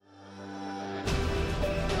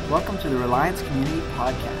Welcome to the Reliance Community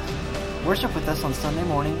Podcast. Worship with us on Sunday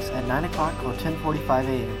mornings at 9 o'clock or 10:45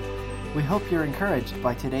 a.m. We hope you're encouraged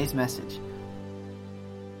by today's message.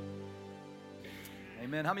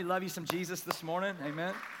 Amen. How many love you some Jesus this morning?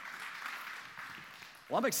 Amen.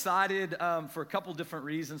 Well, I'm excited for a couple different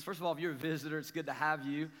reasons. First of all, if you're a visitor, it's good to have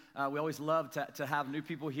you. We always love to have new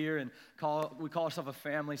people here, and we call ourselves a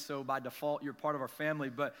family, so by default, you're part of our family.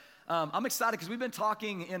 But I'm excited because we've been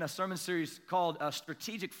talking in a sermon series called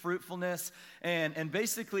Strategic Fruitfulness, and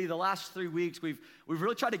basically the last 3 weeks, we've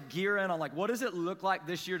really tried to gear in on like, what does it look like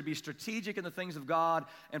this year to be strategic in the things of God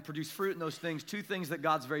and produce fruit in those things, two things that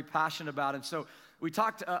God's very passionate about. And so we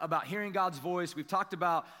talked about hearing God's voice. We've talked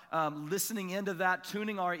about listening into that,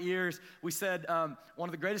 tuning our ears. We said one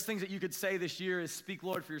of the greatest things that you could say this year is, "Speak,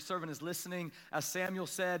 Lord, for your servant is listening," as Samuel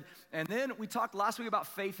said. And then we talked last week about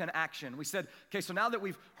faith and action. We said, okay, so now that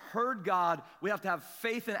we've heard God, we have to have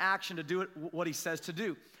faith and action to do what he says to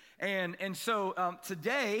do. And so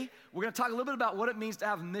today, we're going to talk a little bit about what it means to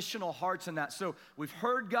have missional hearts in that. So we've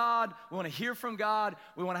heard God, we want to hear from God,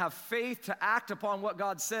 we want to have faith to act upon what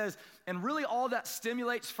God says, and really all that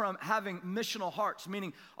stimulates from having missional hearts,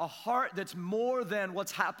 meaning a heart that's more than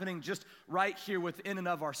what's happening just right here within and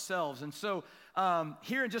of ourselves. And so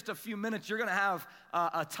here in just a few minutes, you're going to have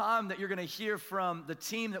a time that you're going to hear from the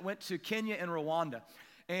team that went to Kenya and Rwanda.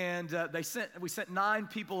 And we sent 9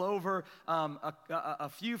 people over, a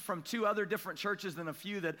few from 2 other different churches and a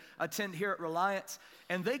few that attend here at Reliance.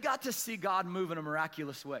 And they got to see God move in a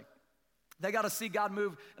miraculous way. They got to see God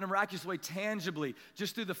move in a miraculous way tangibly,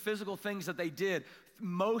 just through the physical things that they did,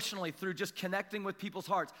 emotionally through just connecting with people's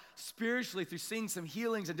hearts, spiritually through seeing some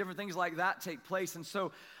healings and different things like that take place. And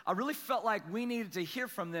so I really felt like we needed to hear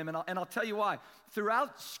from them, and I'll tell you why.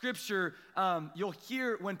 Throughout Scripture, you'll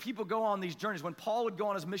hear when people go on these journeys, when Paul would go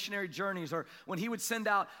on his missionary journeys, or when he would send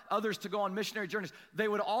out others to go on missionary journeys, they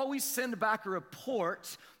would always send back a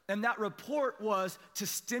report, and that report was to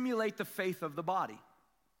stimulate the faith of the body.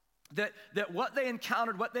 That what they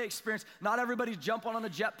encountered, what they experienced, not everybody's jumping on a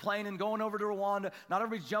jet plane and going over to Rwanda, not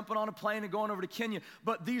everybody's jumping on a plane and going over to Kenya,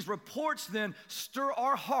 but these reports then stir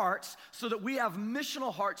our hearts so that we have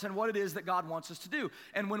missional hearts in what it is that God wants us to do.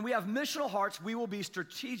 And when we have missional hearts, we will be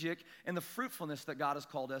strategic in the fruitfulness that God has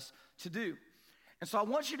called us to do. And so I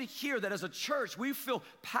want you to hear that as a church, we feel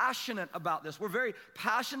passionate about this. We're very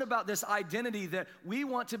passionate about this identity that we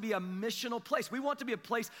want to be a missional place. We want to be a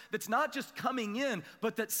place that's not just coming in,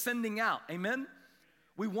 but that's sending out. Amen?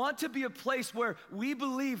 We want to be a place where we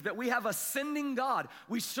believe that we have a sending God.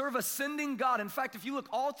 We serve a sending God. In fact, if you look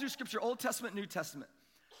all through Scripture, Old Testament, New Testament,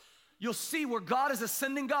 you'll see where God is a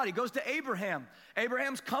sending God. He goes to Abraham.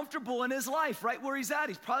 Abraham's comfortable in his life, right where he's at.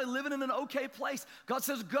 He's probably living in an okay place. God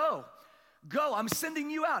says, go. Go, I'm sending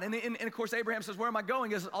you out. And of course, Abraham says, where am I going?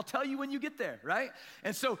 He says, I'll tell you when you get there, right?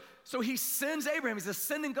 And so he sends Abraham. He's a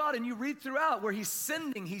sending God. And you read throughout where he's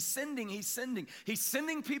sending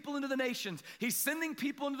people into the nations. He's sending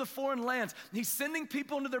people into the foreign lands. He's sending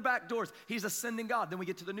people into their back doors. He's a sending God. Then we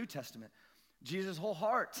get to the New Testament. Jesus' whole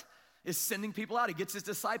heart is sending people out. He gets his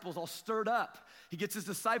disciples all stirred up. He gets his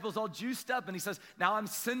disciples all juiced up, and he says, now I'm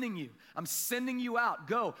sending you. I'm sending you out.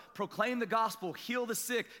 Go, proclaim the gospel, heal the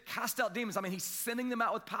sick, cast out demons. I mean, he's sending them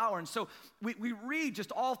out with power. And so we read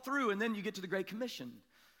just all through, and then you get to the Great Commission,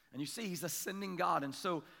 and you see he's a sending God. And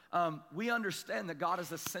so we understand that God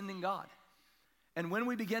is a sending God. And when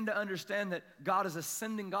we begin to understand that God is a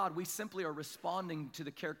sending God, we simply are responding to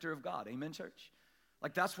the character of God. Amen, church?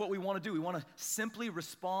 Like that's what we want to do. We want to simply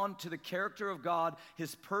respond to the character of God,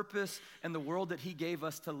 his purpose, and the world that he gave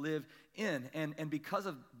us to live in. And because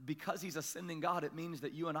he's a sending God, it means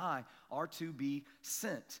that you and I are to be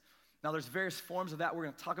sent. Now there's various forms of that we're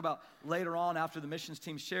going to talk about later on after the missions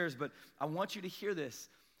team shares, but I want you to hear this.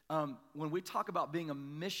 When we talk about being a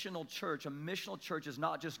missional church is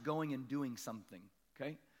not just going and doing something,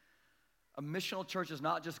 okay? A missional church is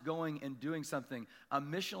not just going and doing something. A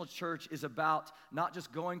missional church is about not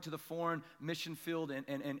just going to the foreign mission field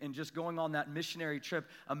and just going on that missionary trip.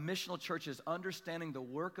 A missional church is understanding the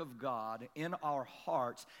work of God in our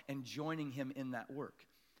hearts and joining him in that work.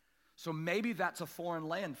 So maybe that's a foreign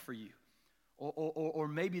land for you. Or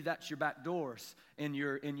maybe that's your back doors in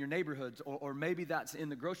your neighborhoods, or maybe that's in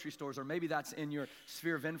the grocery stores, or maybe that's in your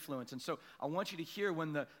sphere of influence. And so I want you to hear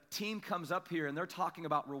when the team comes up here and they're talking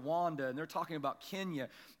about Rwanda and they're talking about Kenya,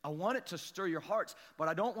 I want it to stir your hearts, but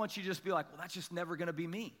I don't want you to just be like, well, that's just never going to be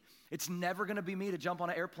me. It's never going to be me to jump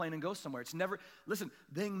on an airplane and go somewhere. Listen,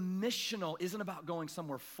 being missional isn't about going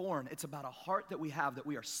somewhere foreign. It's about a heart that we have that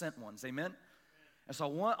we are sent ones. Amen? And so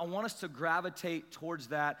I want us to gravitate towards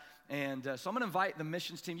that. And so I'm going to invite the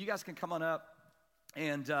missions team. You guys can come on up.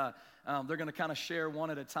 And they're going to kind of share one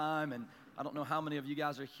at a time. And I don't know how many of you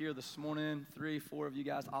guys are here this morning. 3, 4 of you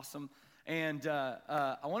guys. Awesome. And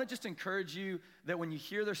I want to just encourage you that when you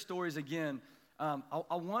hear their stories again, I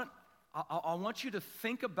want you to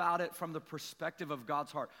think about it from the perspective of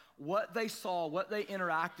God's heart. What they saw, what they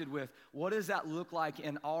interacted with, what does that look like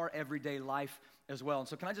in our everyday life as well? And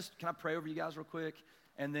so can I pray over you guys real quick?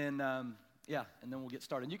 And then, and then we'll get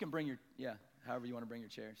started. And you can bring however you want to bring your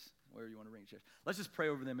chairs, wherever you want to bring your chairs. Let's just pray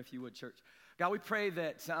over them if you would, church. God, we pray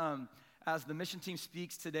that as the mission team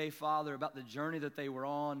speaks today, Father, about the journey that they were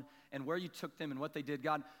on and where you took them and what they did,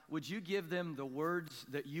 God, would you give them the words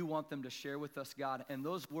that you want them to share with us, God? And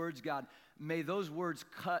those words, God, may those words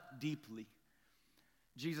cut deeply.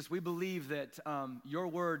 Jesus, we believe that your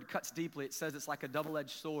word cuts deeply. It says it's like a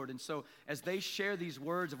double-edged sword. And so as they share these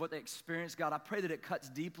words of what they experienced, God, I pray that it cuts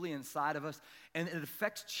deeply inside of us and it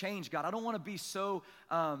affects change, God. I don't want to be so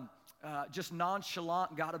just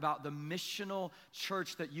nonchalant, God, about the missional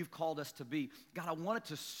church that you've called us to be. God, I want it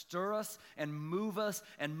to stir us and move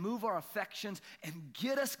our affections and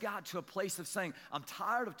get us, God, to a place of saying, I'm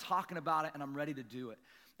tired of talking about it and I'm ready to do it.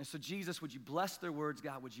 And so, Jesus, would you bless their words,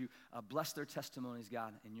 God? Would you bless their testimonies,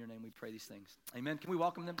 God? In your name we pray these things. Amen. Can we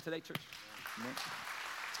welcome them today, church? Amen.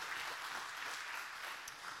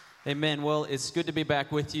 Amen. Well, it's good to be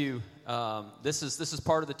back with you. This is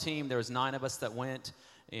part of the team. There was 9 of us that went,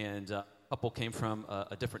 and a couple came from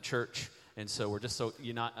a different church. And so we're just so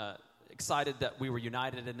excited that we were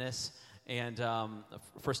united in this. And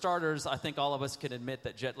for starters, I think all of us can admit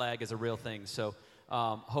that jet lag is a real thing. So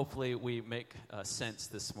hopefully we make sense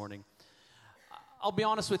this morning. I'll be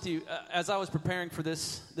honest with you. As I was preparing for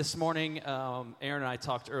this morning, Aaron and I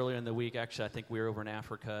talked earlier in the week. Actually, I think we were over in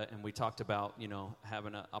Africa, and we talked about,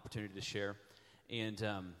 having an opportunity to share. And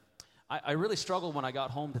I really struggled when I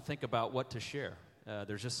got home to think about what to share.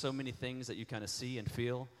 There's just so many things that you kind of see and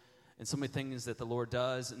feel, and so many things that the Lord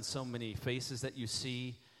does, and so many faces that you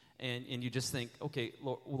see. And you just think, okay,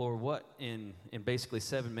 Lord, what in basically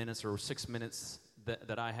 7 minutes or 6 minutes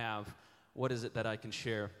that I have, what is it that I can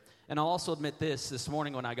share? And I'll also admit this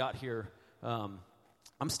morning when I got here, I'm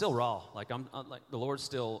still raw. I'm like the Lord's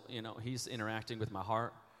still, He's interacting with my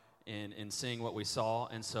heart and seeing what we saw.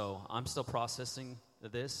 And so I'm still processing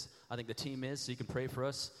this. I think the team is, so you can pray for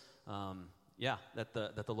us. That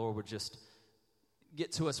the Lord would just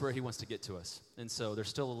get to us where He wants to get to us. And so there's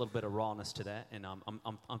still a little bit of rawness to that, and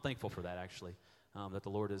I'm thankful for that, actually, that the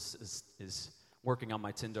Lord is working on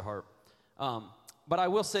my tender heart. But I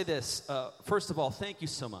will say this, first of all, thank you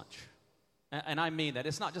so much. And I mean that.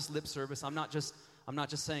 It's not just lip service. I'm not just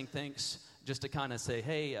saying thanks just to kind of say,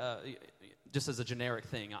 hey, just as a generic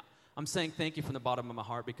thing. I'm saying thank you from the bottom of my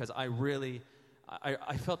heart because I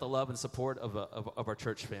felt the love and support of our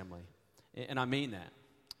church family. And I mean that.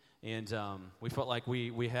 And we felt like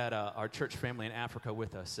we had our church family in Africa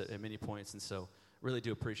with us at many points, and so really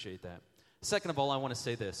do appreciate that. Second of all, I want to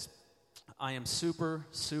say this. I am super,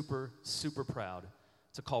 super, super proud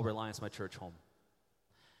to call Reliance my church home.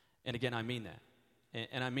 And again, I mean that.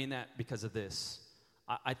 And I mean that because of this.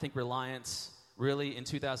 I think Reliance really in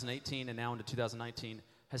 2018 and now into 2019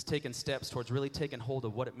 has taken steps towards really taking hold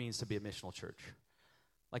of what it means to be a missional church.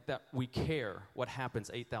 Like that we care what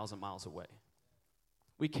happens 8,000 miles away.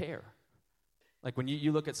 We care. Like when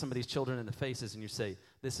you look at some of these children in the faces and you say,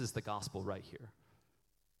 this is the gospel right here.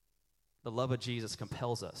 The love of Jesus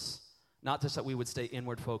compels us. Not just that we would stay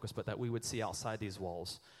inward focused, but that we would see outside these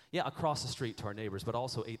walls. Yeah, across the street to our neighbors, but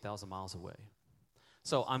also 8,000 miles away.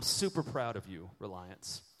 So I'm super proud of you,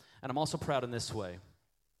 Reliance. And I'm also proud in this way.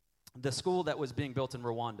 The school that was being built in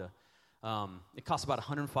Rwanda, it cost about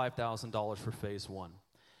 $105,000 for phase 1.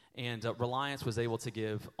 And Reliance was able to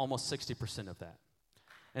give almost 60% of that.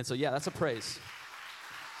 And so, that's a praise.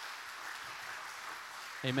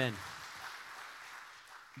 Amen.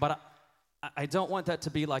 But I don't want that to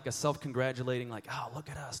be like a self-congratulating, like, oh, look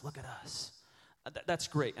at us. That's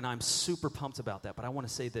great, and I'm super pumped about that. But I want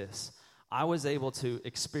to say this. I was able to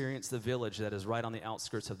experience the village that is right on the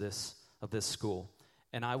outskirts of this school.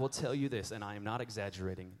 And I will tell you this, and I am not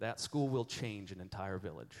exaggerating, that school will change an entire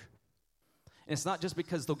village. And it's not just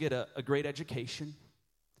because they'll get a great education,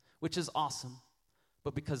 which is awesome,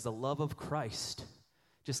 but because the love of Christ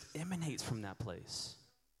just emanates from that place.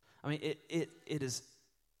 I mean, it is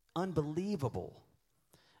unbelievable.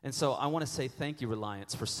 And so I want to say thank you,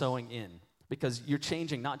 Reliance, for sowing in, because you're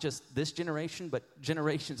changing not just this generation, but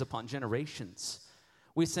generations upon generations.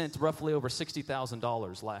 We sent roughly over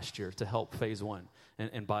 $60,000 last year to help phase 1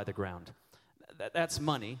 and buy the ground. That's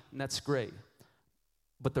money, and that's great.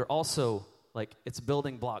 But they're also, it's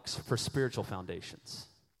building blocks for spiritual foundations.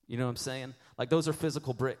 You know what I'm saying? Those are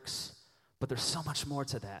physical bricks, But there's so much more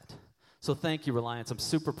to that. So thank you, Reliance. I'm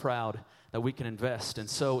super proud that we can invest and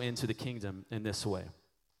sow into the kingdom in this way.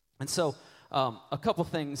 And so a couple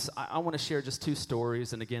things. I want to share just two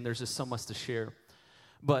stories. And again, there's just so much to share.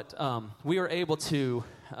 But we were able to,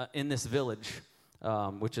 in this village,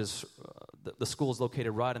 which is, the school is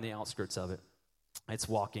located right on the outskirts of it. It's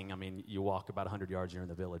walking. I mean, you walk about 100 yards, you're in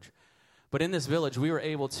the village. But in this village, we were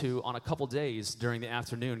able to, on a couple days during the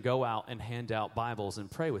afternoon, go out and hand out Bibles and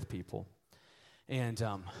pray with people. And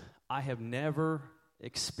I have never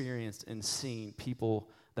experienced and seen people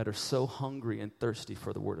that are so hungry and thirsty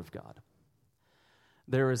for the Word of God.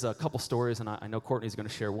 There is a couple stories, and I know Courtney's going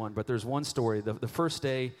to share one, but there's one story. The first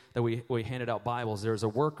day that we handed out Bibles, there was a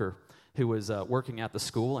worker who was working at the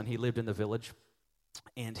school, and he lived in the village,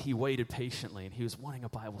 and he waited patiently, and he was wanting a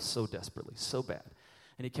Bible so desperately, so bad.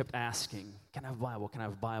 And he kept asking, can I have a Bible? Can I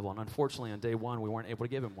have a Bible? And unfortunately, on day one, we weren't able to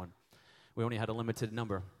give him one. We only had a limited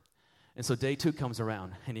number. And so day two comes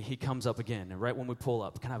around, and he comes up again. And right when we pull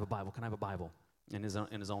up, can I have a Bible? Can I have a Bible? In his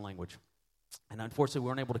own language. And unfortunately, we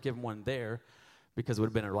weren't able to give him one there because it would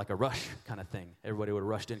have been like a rush kind of thing. Everybody would have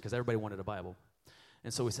rushed in because everybody wanted a Bible.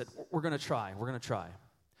 And so we said, we're going to try. We're going to try.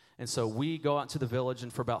 And so we go out to the village,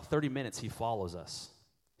 and for about 30 minutes, he follows us.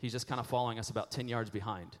 He's just kind of following us about 10 yards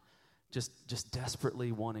behind, just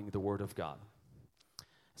desperately wanting the Word of God.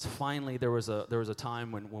 So finally, there was a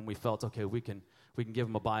time when we felt, okay, we can give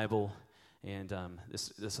him a Bible, and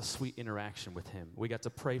this is a sweet interaction with him. We got to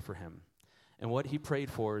pray for him. And what he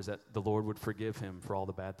prayed for is that the Lord would forgive him for all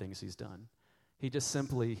the bad things he's done. He just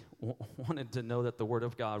simply wanted to know that the Word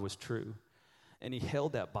of God was true. And he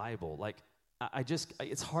held that Bible. Like,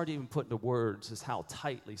 it's hard to even put into words just how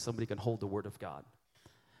tightly somebody can hold the Word of God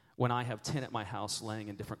when I have 10 at my house laying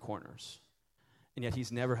in different corners. And yet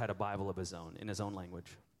he's never had a Bible of his own, in his own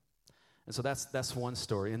language. And so that's one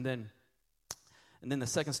story. And then the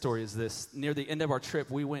second story is this. Near the end of our trip,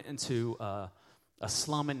 we went into a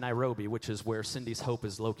slum in Nairobi, which is where Cindy's Hope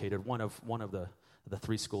is located, one of the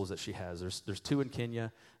three schools that she has. There's two in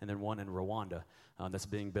Kenya and then one in Rwanda that's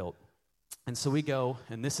being built. And so we go,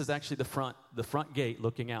 and this is actually the front gate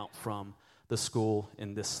looking out from the school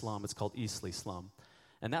in this slum. It's called Eastleigh Slum.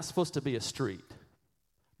 And that's supposed to be a street,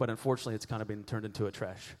 but unfortunately it's kind of been turned into a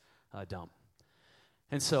trash dump.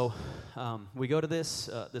 And so we go to this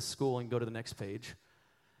school and go to the next page.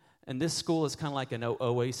 And this school is kind of like an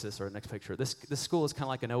oasis, or next picture. This school is kind of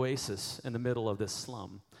like an oasis in the middle of this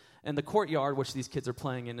slum. And the courtyard, which these kids are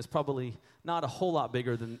playing in, is probably not a whole lot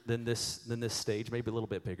bigger than this stage, maybe a little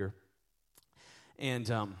bit bigger.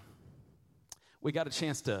 And we got a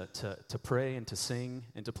chance to pray and to sing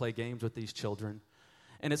and to play games with these children.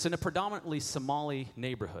 And it's in a predominantly Somali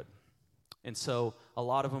neighborhood. And so a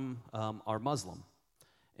lot of them are Muslim.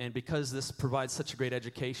 And because this provides such a great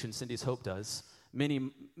education, Cindy's Hope does,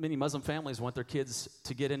 many Muslim families want their kids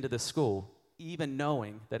to get into this school, even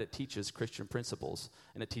knowing that it teaches Christian principles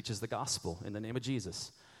and it teaches the gospel in the name of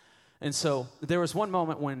Jesus. And so there was one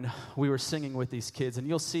moment when we were singing with these kids, and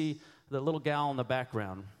you'll see the little gal in the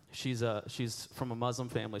background. She's from a Muslim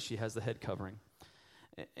family. She has the head covering.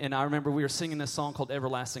 And I remember we were singing this song called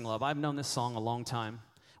Everlasting Love. I've known this song a long time.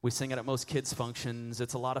 We sing it at most kids' functions.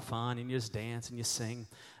 It's a lot of fun, and you just dance and you sing.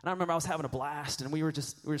 And I remember I was having a blast, and we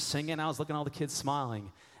were singing. I was looking at all the kids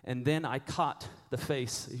smiling. And then I caught the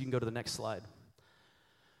face, if you can go to the next slide,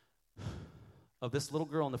 of this little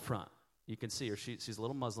girl in the front. You can see her. She's a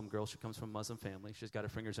little Muslim girl. She comes from a Muslim family. She's got her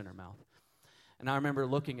fingers in her mouth. And I remember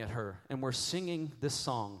looking at her, and we're singing this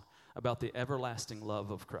song about the everlasting love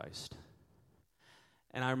of Christ.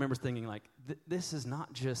 And I remember thinking, like, this is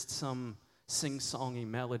not just some sing-songy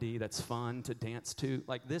melody that's fun to dance to.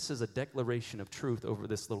 Like, this is a declaration of truth over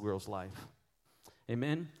this little girl's life.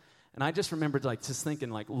 Amen? And I just remembered, like, just thinking,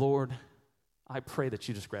 like, Lord, I pray that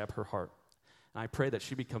you just grab her heart. And I pray that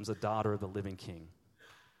she becomes a daughter of the living King.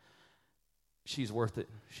 She's worth it.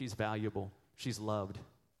 She's valuable. She's loved.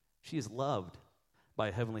 She is loved by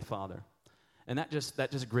a Heavenly Father. And that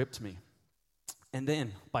just gripped me. And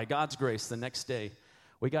then, by God's grace, the next day,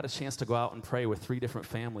 we got a chance to go out and pray with 3 different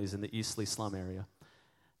families in the Eastleigh slum area.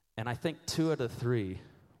 And I think 2 out of 3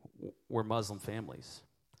 were Muslim families.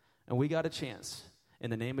 And we got a chance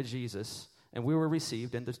in the name of Jesus, and we were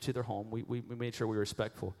received into their home. We made sure we were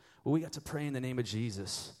respectful. But we got to pray in the name of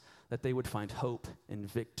Jesus that they would find hope and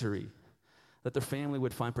victory, that their family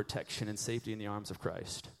would find protection and safety in the arms of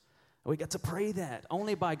Christ. And we got to pray that.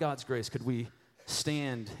 Only by God's grace could we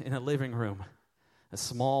stand in a living room.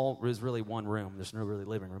 There's really one room. There's no really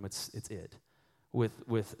living room. It's it.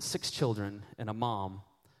 With 6 children and a mom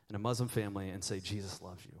and a Muslim family, and say, Jesus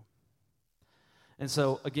loves you. And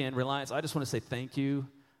so, again, Reliance, I just want to say thank you,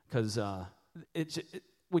 because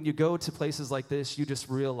when you go to places like this, you just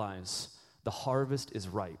realize the harvest is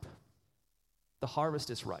ripe. The harvest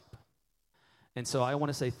is ripe. And so I want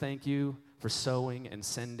to say thank you for sowing and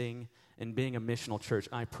sending and being a missional church.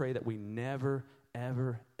 I pray that we never,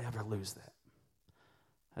 ever, ever lose that.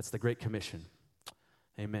 That's the Great Commission.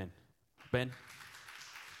 Amen. Ben?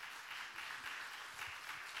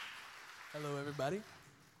 Hello, everybody.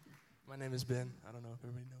 My name is Ben. I don't know if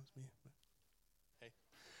everybody knows me, but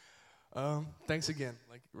hey. Thanks again.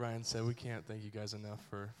 Like Ryan said, we can't thank you guys enough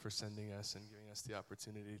for sending us and giving us the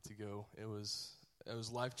opportunity to go. It was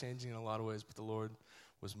life-changing in a lot of ways, but the Lord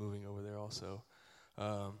was moving over there also.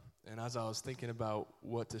 And as I was thinking about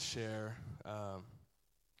what to share,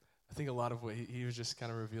 I think a lot of what he was just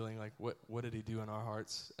kind of revealing, like what did he do in our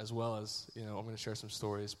hearts, as well as, I'm going to share some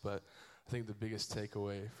stories, but I think the biggest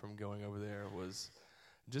takeaway from going over there was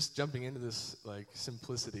just jumping into this, like,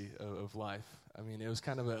 simplicity of life. I mean, it was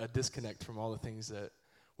kind of a disconnect from all the things that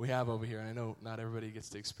we have over here, and I know not everybody gets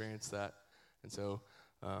to experience that, and so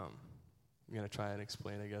I'm going to try and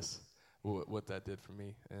explain, I guess, what that did for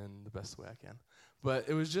me in the best way I can. But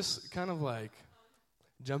it was just kind of like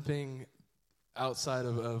jumping outside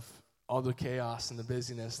of all the chaos and the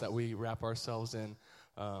busyness that we wrap ourselves in.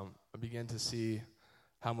 I began to see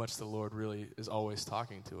how much the Lord really is always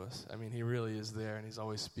talking to us. I mean, he really is there, and he's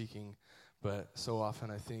always speaking, but so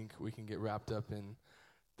often I think we can get wrapped up in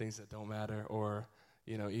things that don't matter, or,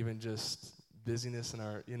 even just busyness in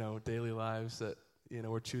our, daily lives that,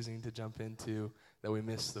 we're choosing to jump into, that we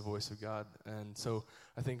miss the voice of God. And so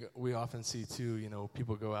I think we often see, too,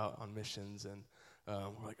 people go out on missions, and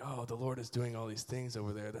we're like, oh, the Lord is doing all these things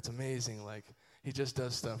over there. That's amazing. Like, he just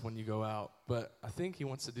does stuff when you go out. But I think he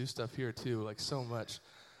wants to do stuff here, too, like so much.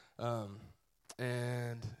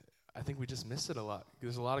 And I think we just miss it a lot.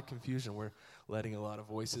 There's a lot of confusion. We're letting a lot of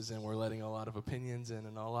voices in. We're letting a lot of opinions in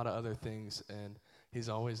and a lot of other things. And he's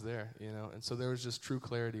always there, And so there was just true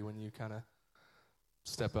clarity when you kind of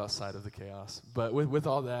step outside of the chaos. But with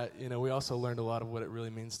all that, we also learned a lot of what it really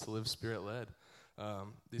means to live Spirit-led.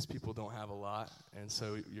 These people don't have a lot, and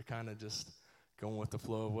so you're kind of just going with the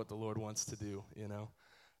flow of what the Lord wants to do,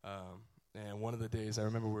 And one of the days, I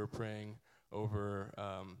remember we were praying over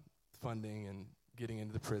funding and getting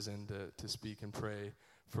into the prison to speak and pray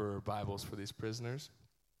for Bibles for these prisoners.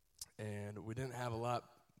 And we didn't have a lot,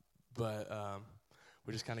 but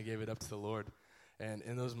we just kind of gave it up to the Lord. And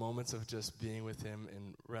in those moments of just being with him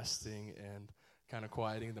and resting and kind of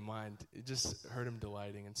quieting the mind, it just heard him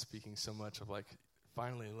delighting and speaking so much of, like,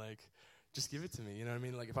 finally, like, just give it to me, you know what I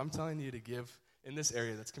mean? Like, if I'm telling you to give in this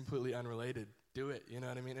area that's completely unrelated, do it, you know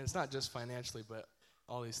what I mean? And it's not just financially, but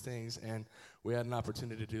all these things, and we had an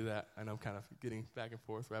opportunity to do that. I know I'm kind of getting back and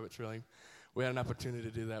forth, rabbit trailing. We had an opportunity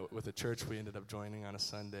to do that with a church we ended up joining on a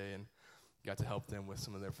Sunday, and got to help them with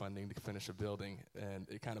some of their funding to finish a building, and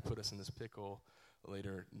it kind of put us in this pickle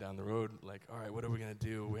later down the road, like, all right, what are we going to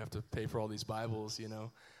do? We have to pay for all these Bibles,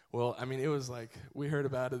 Well, I mean, it was like we heard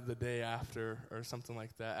about it the day after or something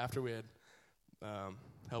like that. After we had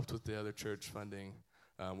helped with the other church funding,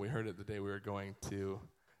 we heard it the day we were going to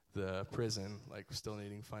the prison, like still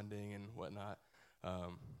needing funding and whatnot,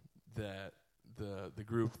 that the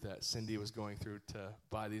group that Cindy was going through to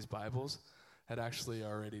buy these Bibles had actually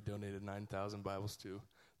already donated 9,000 Bibles to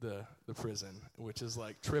the prison, which is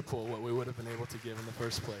like triple what we would have been able to give in the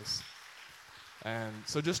first place. And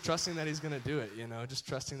so just trusting that he's going to do it, just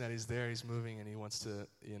trusting that he's there, he's moving, and he wants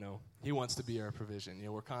to be our provision.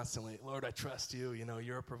 We're constantly, Lord, I trust you,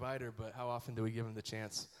 you're a provider, but how often do we give him the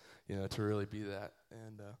chance, to really be that?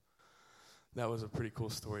 And that was a pretty cool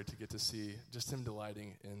story to get to see, just him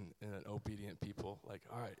delighting in an obedient people. Like,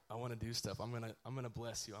 all right, I want to do stuff. I'm gonna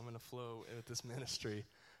bless you. I'm gonna flow with this ministry.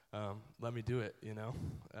 Let me do it,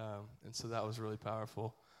 and so that was really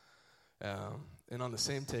powerful. And on the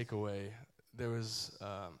same takeaway, there was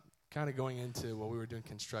kind of going into we were doing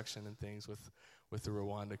construction and things with the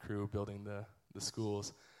Rwanda crew building the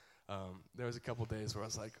schools. There was a couple days where I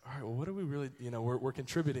was like, all right, well, what are we really, we're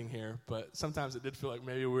contributing here, but sometimes it did feel like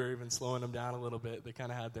maybe we were even slowing them down a little bit. They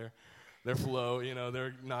kind of had their flow,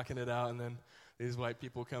 they're knocking it out, and then these white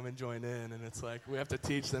people come and join in, and it's like we have to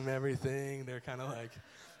teach them everything. They're kind of like,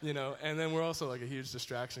 and then we're also like a huge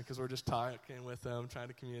distraction because we're just talking with them, trying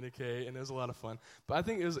to communicate, and it was a lot of fun. But I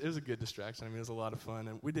think it was a good distraction. I mean, it was a lot of fun,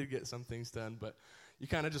 and we did get some things done, but you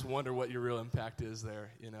kind of just wonder what your real impact is there,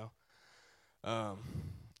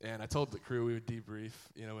 And I told the crew we would debrief,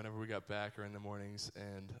 whenever we got back or in the mornings,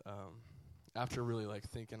 and after really like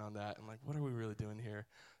thinking on that and like, what are we really doing here?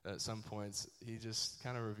 At some points, he just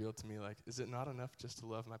kind of revealed to me, like, is it not enough just to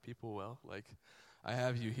love my people well? Like, I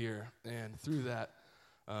have you here, and through that,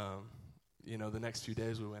 the next few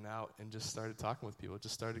days we went out and just started talking with people,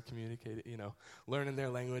 just started communicating, learning their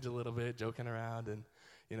language a little bit, joking around, and,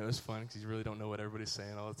 it was fun because you really don't know what everybody's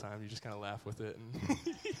saying all the time. You just kind of laugh with it, and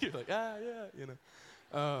you're like,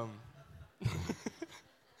 yeah.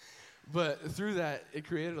 But through that, it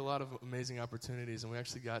created a lot of amazing opportunities, and we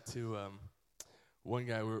actually got to one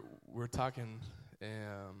guy, we're talking,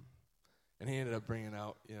 and he ended up bringing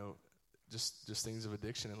out, just things of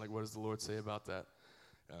addiction, and like, what does the Lord say about that?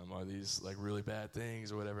 Are these like really bad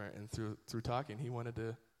things or whatever? And through talking, he wanted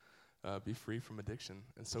to be free from addiction,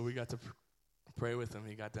 and so we got to pray with him.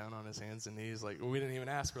 He got down on his hands and knees, like, we didn't even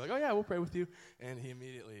ask. We're like, oh yeah, we'll pray with you, and he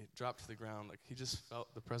immediately dropped to the ground. Like, he just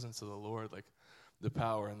felt the presence of the Lord, like the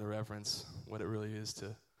power and the reverence, what it really is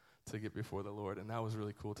to get before the Lord, and that was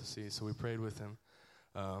really cool to see. So we prayed with him,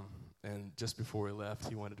 and just before we left,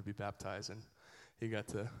 he wanted to be baptized, and he got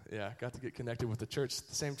to get connected with the church,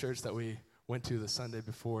 the same church that we went to the Sunday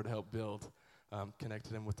before to help build,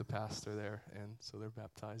 connected him with the pastor there, and so they're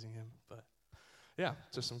baptizing him. But yeah,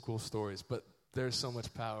 just some cool stories. But there's so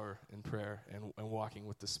much power in prayer and walking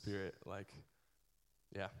with the Spirit. Like,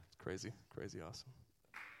 yeah, it's crazy awesome.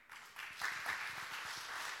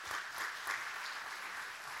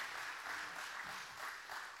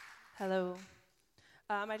 Hello.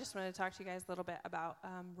 I just wanted to talk to you guys a little bit about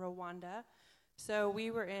Rwanda. So we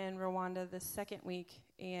were in Rwanda the second week,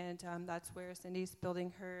 and that's where Cindy's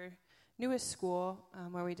building her newest school,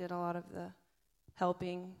 where we did a lot of the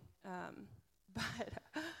helping. But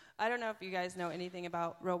I don't know if you guys know anything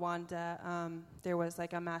about Rwanda. There was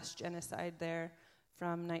like a mass genocide there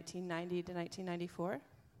from 1990 to 1994.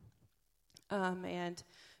 And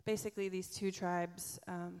basically these two tribes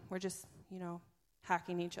were just,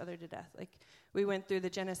 hacking each other to death. Like, we went through the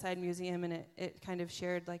Genocide Museum, and it kind of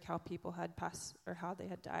shared like how people had passed or how they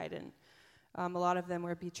had died, and a lot of them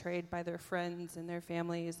were betrayed by their friends and their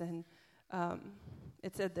families, and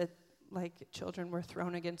it said that like children were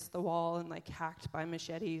thrown against the wall and like hacked by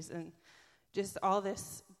machetes, and just all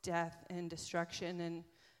this death and destruction. And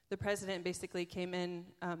the president basically came in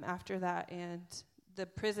after that, and the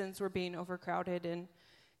prisons were being overcrowded, and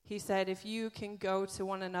he said, if you can go to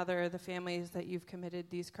one another, the families that you've committed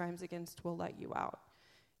these crimes against will let you out.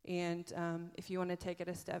 And if you want to take it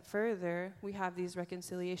a step further, we have these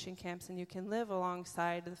reconciliation camps, and you can live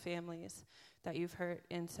alongside the families that you've hurt.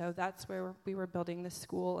 And so that's where we were building this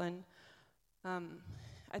school. And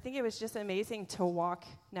I think it was just amazing to walk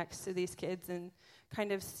next to these kids and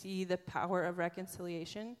kind of see the power of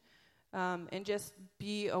reconciliation, and just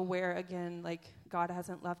be aware again, like, God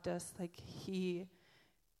hasn't left us. Like,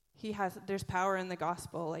 there's power in the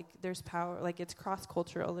gospel. Like, there's power, like, it's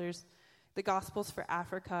cross-cultural. There's the gospel's for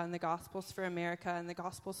Africa, and the gospel's for America, and the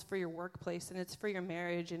gospel's for your workplace, and it's for your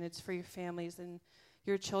marriage, and it's for your families, and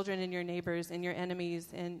your children, and your neighbors, and your enemies,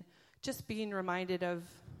 and just being reminded of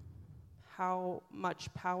how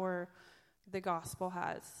much power the gospel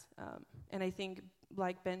has. And I think,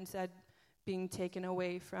 like Ben said, being taken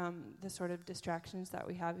away from the sort of distractions that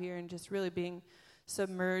we have here, and just really being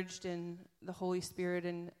submerged in the Holy Spirit,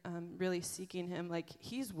 and really seeking him. Like,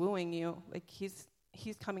 he's wooing you. Like, he's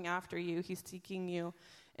coming after you. He's seeking you.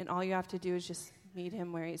 And all you have to do is just meet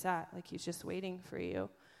him where he's at. Like, he's just waiting for you.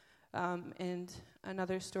 And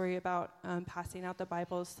another story about passing out the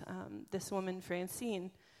Bibles. This woman,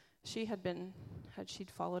 Francine, she'd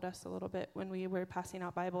followed us a little bit when we were passing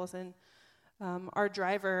out Bibles. And our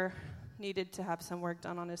driver needed to have some work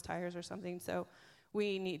done on his tires or something. So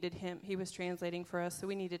we needed him. He was translating for us, so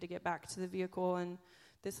we needed to get back to the vehicle. And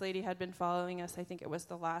this lady had been following us. I think it was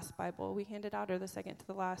the last Bible we handed out, or the second to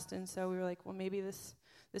the last. And so we were like, well, maybe this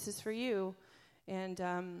is for you. And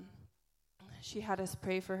she had us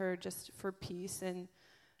pray for her, just for peace. And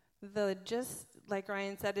just like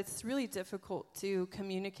Ryan said, it's really difficult to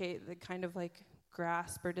communicate the kind of like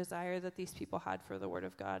grasp or desire that these people had for the Word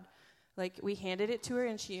of God. Like, we handed it to her,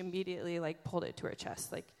 and she immediately like pulled it to her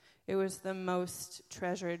chest. Like, it was the most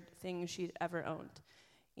treasured thing she'd ever owned.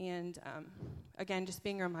 And again, just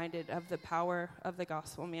being reminded of the power of the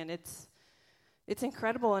gospel, man. It's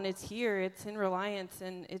incredible, and it's here. It's in Reliance,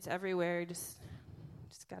 and it's everywhere. Just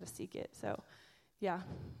got to seek it. So, yeah,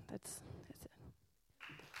 that's it.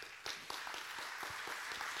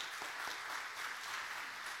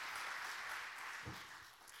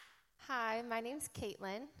 Hi, my name's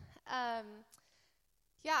Caitlin.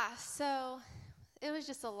 So it was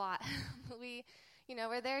just a lot.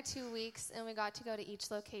 We're there 2 weeks, and we got to go to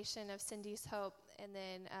each location of Cindy's Hope, and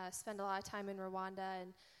then spend a lot of time in Rwanda,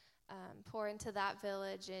 and pour into that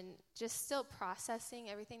village, and just still processing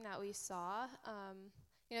everything that we saw.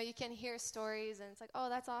 you can hear stories and it's like, oh,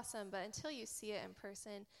 that's awesome. But until you see it in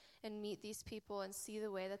person and meet these people and see the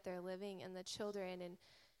way that they're living and the children, and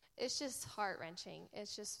it's just heart-wrenching.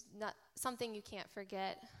 It's just not something you can't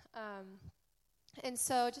forget. And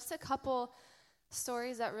so just a couple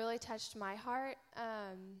stories that really touched my heart.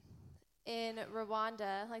 In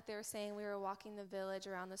Rwanda, like they were saying, we were walking the village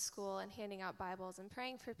around the school and handing out Bibles and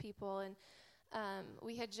praying for people. And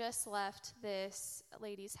we had just left this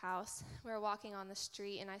lady's house. We were walking on the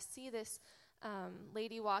street, and I see this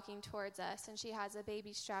lady walking towards us, and she has a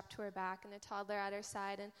baby strapped to her back and a toddler at her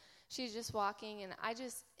side, and she's just walking, and I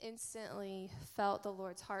just instantly felt the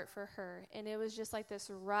Lord's heart for her. And it was just like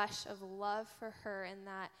this rush of love for her, and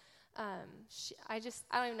that I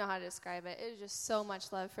don't even know how to describe it. It was just so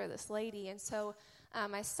much love for this lady. And so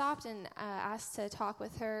I stopped and asked to talk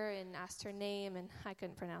with her and asked her name, and I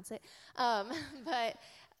couldn't pronounce it. But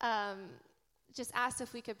just asked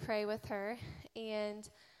if we could pray with her. And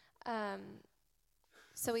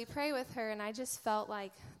so we prayed with her, and I just felt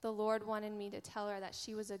like the Lord wanted me to tell her that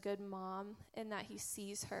she was a good mom and that he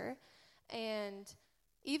sees her. And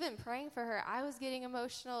even praying for her, I was getting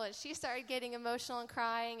emotional, and she started getting emotional and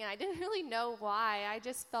crying, and I didn't really know why. I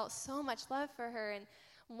just felt so much love for her and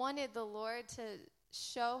wanted the Lord to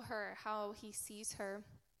show her how he sees her.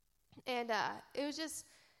 And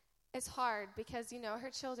it's hard because,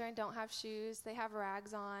 her children don't have shoes. They have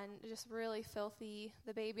rags on, just really filthy.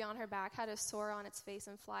 The baby on her back had a sore on its face,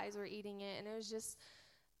 and flies were eating it, and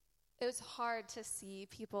it was hard to see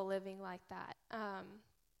people living like that.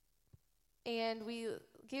 And we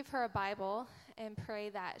give her a Bible and pray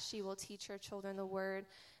that she will teach her children the word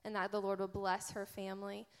and that the Lord will bless her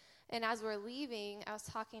family. And as we're leaving, I was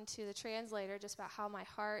talking to the translator just about how my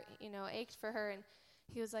heart, ached for her. And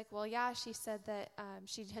he was like, well, yeah, she said that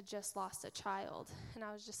she had just lost a child. And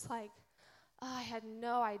I was just like, oh, I had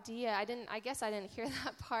no idea. I guess I didn't hear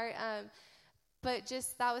that part. But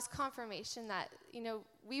just that was confirmation that,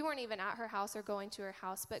 we weren't even at her house or going to her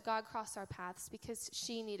house, but God crossed our paths because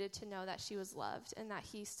she needed to know that she was loved and that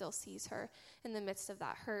he still sees her in the midst of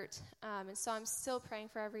that hurt. And so I'm still praying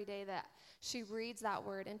for every day that she reads that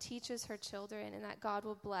word and teaches her children, and that God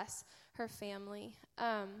will bless her family.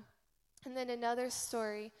 And then another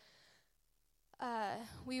story,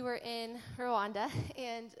 we were in Rwanda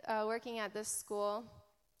and working at this school.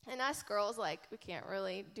 And us girls, we can't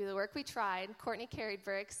really do the work. We tried. Courtney carried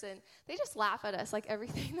bricks, and they just laugh at us.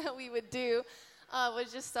 Everything that we would do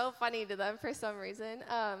was just so funny to them for some reason.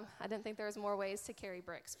 I didn't think there was more ways to carry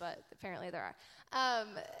bricks, but apparently there are.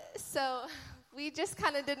 So we just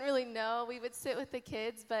kind of didn't really know. We would sit with the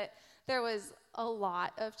kids, but there was a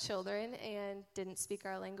lot of children and didn't speak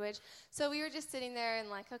our language. So we were just sitting there and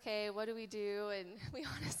okay, what do we do? And we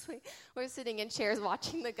honestly were sitting in chairs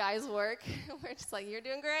watching the guys work. We're just you're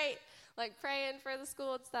doing great, praying for the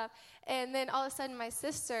school and stuff. And then all of a sudden my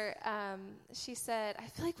sister, she said, I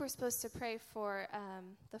feel like we're supposed to pray for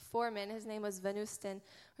the foreman. His name was Vanustin.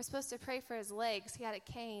 We're supposed to pray for his legs. He had a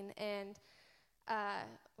cane. And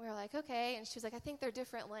we were like, okay. And she was like, I think they're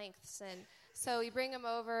different lengths. And so we bring him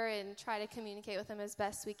over and try to communicate with him as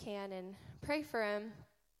best we can and pray for him.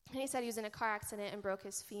 And he said he was in a car accident and broke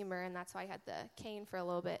his femur, and that's why he had the cane for a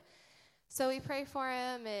little bit. So we pray for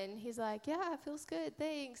him, and he's like, yeah, it feels good,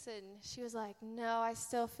 thanks. And she was like, no, I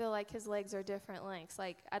still feel like his legs are different lengths.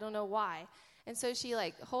 I don't know why. And so she,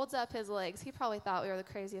 holds up his legs. He probably thought we were the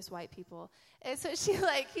craziest white people. And so she,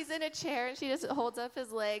 he's in a chair, and she just holds up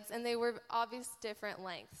his legs, and they were obvious different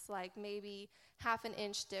lengths, maybe half an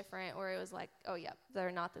inch different, where it was oh, yeah,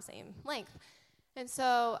 they're not the same length. And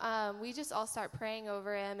so we just all start praying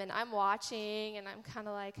over him, and I'm watching, and I'm kind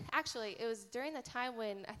of actually, it was during the time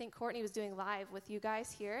when I think Courtney was doing live with you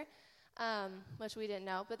guys here, which we didn't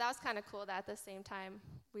know, but that was kind of cool that at the same time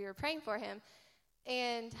we were praying for him.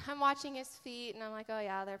 And I'm watching his feet, and I'm like, oh,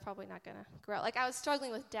 yeah, they're probably not going to grow. I was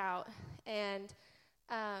struggling with doubt, and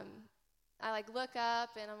I, look up,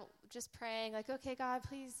 and I'm just praying, okay, God,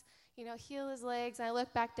 please, heal his legs. And I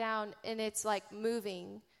look back down, and it's,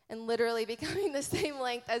 moving and literally becoming the same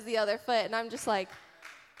length as the other foot. And I'm just like,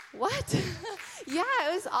 what? Yeah,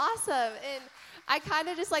 it was awesome. And I kind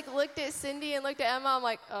of just, looked at Cindy and looked at Emma. I'm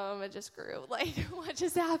like, oh, it just grew. What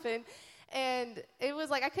just happened? And it was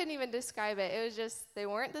I couldn't even describe it. It was just, they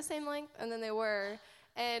weren't the same length, and then they were.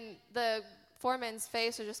 And the foreman's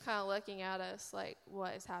face was just kind of looking at us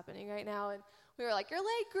what is happening right now? And we were like, your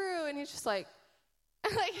leg grew. And he's just he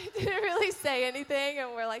didn't really say anything.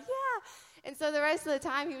 And we're like, yeah. And so the rest of the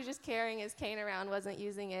time, he was just carrying his cane around, wasn't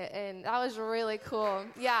using it. And that was really cool.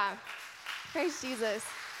 Yeah. Praise Jesus.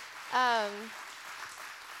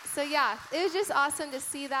 So, yeah, it was just awesome to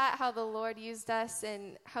see that, how the Lord used us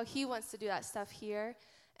and how he wants to do that stuff here.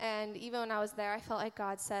 And even when I was there, I felt like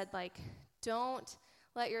God said, like, don't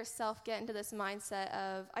let yourself get into this mindset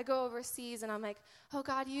of, I go overseas and I'm like, oh,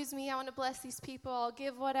 God, use me. I want to bless these people. I'll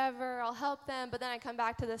give whatever. I'll help them. But then I come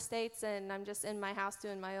back to the States and I'm just in my house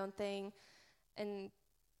doing my own thing. And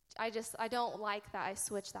I don't like that I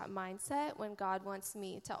switch that mindset when God wants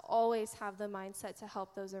me to always have the mindset to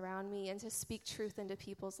help those around me and to speak truth into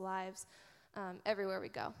people's lives everywhere we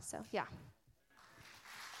go. So, yeah.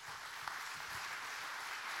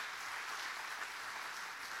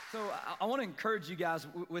 So I want to encourage you guys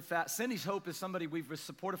with that. Cindy's Hope is somebody we've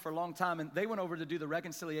supported for a long time, and they went over to do the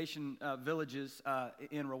reconciliation villages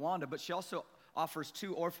in Rwanda, but she also offers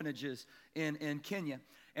 2 orphanages in Kenya.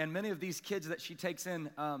 And many of these kids that she takes in,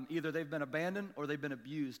 either they've been abandoned or they've been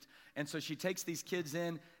abused. And so she takes these kids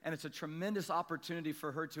in, and it's a tremendous opportunity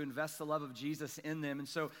for her to invest the love of Jesus in them. And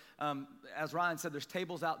so, as Ryan said, there's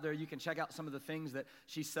tables out there. You can check out some of the things that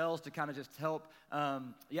she sells to kind of just help,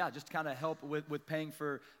 just kind of help with paying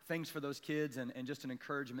for things for those kids and just an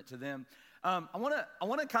encouragement to them. I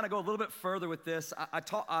want to kind of go a little bit further with this. I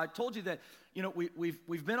told you that, you know,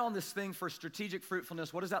 we've been on this thing for strategic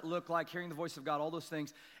fruitfulness. What does that look like? Hearing the voice of God, all those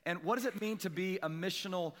things. And what does it mean to be a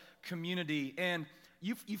missional community? And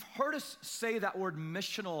you've heard us say that word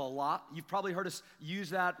missional a lot. You've probably heard us use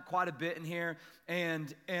that quite a bit in here.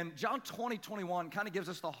 And John 20:21 kind of gives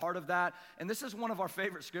us the heart of that. And this is one of our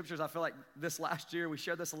favorite scriptures. I feel like this last year we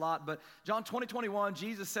shared this a lot. But John 20:21,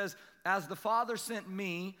 Jesus says, as the Father sent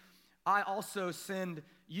me, I also send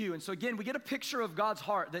you. And so again, we get a picture of God's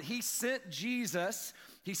heart, that he sent Jesus.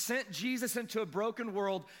 He sent Jesus into a broken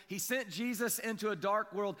world. He sent Jesus into a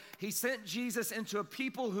dark world. He sent Jesus into a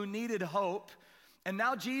people who needed hope. And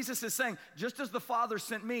now Jesus is saying, just as the Father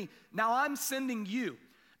sent me, now I'm sending you.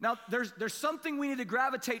 Now, there's something we need to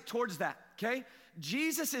gravitate towards that, okay?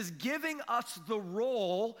 Jesus is giving us the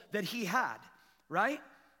role that he had, right?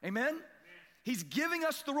 Amen? He's giving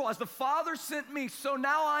us the role. As the Father sent me, so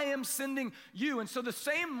now I am sending you. And so the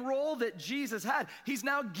same role that Jesus had, he's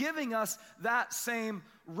now giving us that same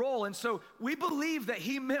role. And so we believe that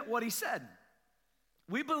he meant what he said.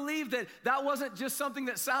 We believe that that wasn't just something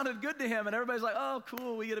that sounded good to him and everybody's like, oh,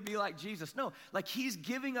 cool, we get to be like Jesus. No, like he's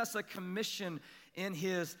giving us a commission in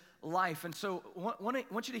his life. And so I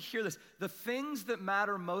want you to hear this. The things that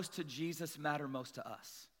matter most to Jesus matter most to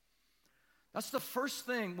us. That's the first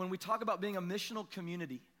thing when we talk about being a missional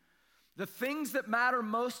community. The things that matter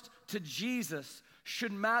most to Jesus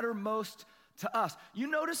should matter most to us. You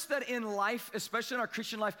notice that in life, especially in our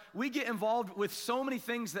Christian life, we get involved with so many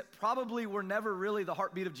things that probably were never really the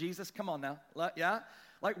heartbeat of Jesus. Come on now, yeah?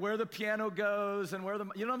 Like where the piano goes and where the,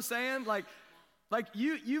 you know what I'm saying? Like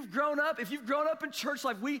you've grown up, if you've grown up in church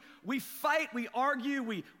life, we fight, we argue,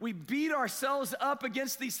 we beat ourselves up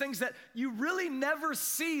against these things that you really never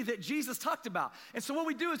see that Jesus talked about. And so what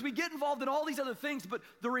we do is we get involved in all these other things, but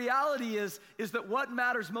the reality is that what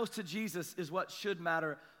matters most to Jesus is what should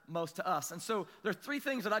matter most to us. And so there are 3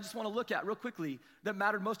 things that I just want to look at real quickly that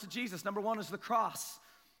mattered most to Jesus. Number 1 is the cross.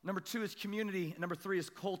 Number 2 is community. And number 3 is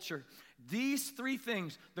culture. These 3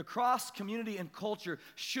 things, the cross, community, and culture,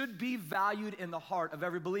 should be valued in the heart of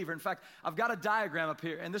every believer. In fact, I've got a diagram up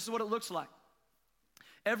here, and this is what it looks like.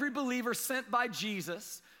 Every believer sent by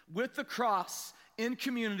Jesus with the cross in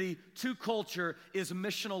community to culture is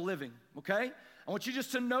missional living, okay? I want you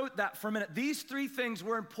just to note that for a minute. These 3 things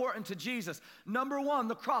were important to Jesus. Number 1,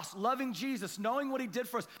 the cross, loving Jesus, knowing what he did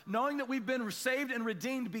for us, knowing that we've been saved and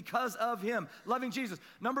redeemed because of him, loving Jesus.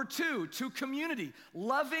 Number 2, to community,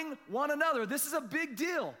 loving one another. This is a big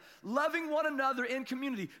deal. Loving one another in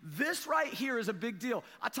community. This right here is a big deal.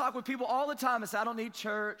 I talk with people all the time and say, I don't need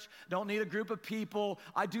church, don't need a group of people.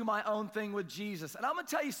 I do my own thing with Jesus. And I'm going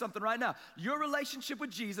to tell you something right now. Your relationship with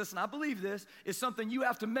Jesus, and I believe this, is something you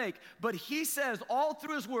have to make. But he says all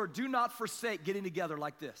through his word, do not forsake getting together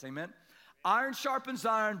like this. Amen? Iron sharpens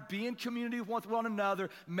iron. Be in community with one another.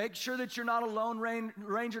 Make sure that you're not a lone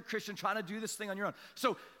ranger Christian trying to do this thing on your own.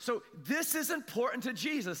 So this is important to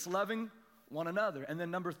Jesus, loving one another. And then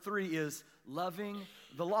number 3 is loving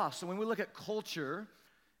the lost. So when we look at culture,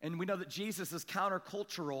 and we know that Jesus is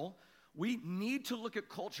countercultural, we need to look at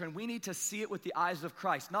culture and we need to see it with the eyes of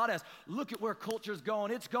Christ. Not as, look at where culture's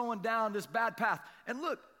going. It's going down this bad path. And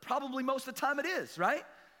look, probably most of the time it is, right?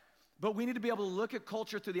 But we need to be able to look at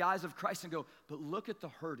culture through the eyes of Christ and go, but look at the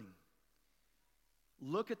hurting.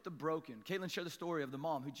 Look at the broken. Caitlin shared the story of the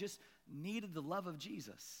mom who just needed the love of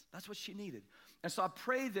Jesus. That's what she needed. And so I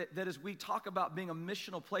pray that as we talk about being a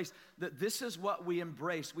missional place, that this is what we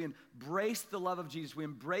embrace. We embrace the love of Jesus. We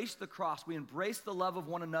embrace the cross. We embrace the love of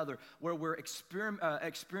one another, where we're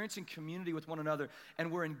experiencing community with one another,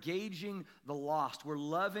 and we're engaging the lost. We're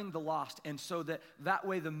loving the lost. And so that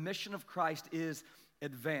way the mission of Christ is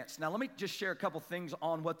advanced. Now, let me just share a couple things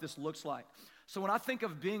on what this looks like. So when I think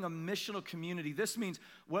of being a missional community, this means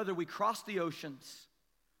whether we cross the oceans,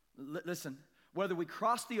 listen, whether we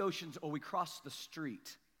cross the oceans or we cross the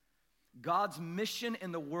street, God's mission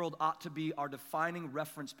in the world ought to be our defining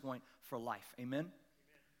reference point for life. Amen?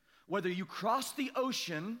 Whether you cross the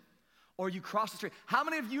ocean or you cross the street. How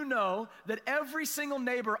many of you know that every single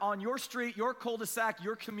neighbor on your street, your cul-de-sac,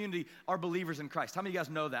 your community are believers in Christ? How many of you guys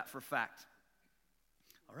know that for a fact?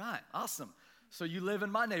 All right, awesome. So you live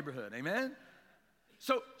in my neighborhood, amen?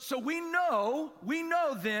 So we know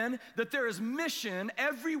then that there is mission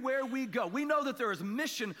everywhere we go. We know that there is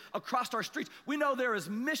mission across our streets. We know there is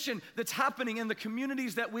mission that's happening in the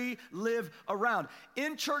communities that we live around.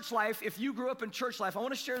 In church life, if you grew up in church life, I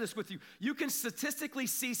want to share this with you. You can statistically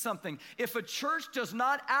see something. If a church does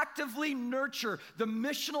not actively nurture the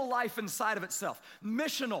missional life inside of itself,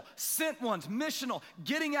 missional, sent ones, missional,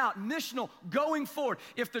 getting out, missional, going forward.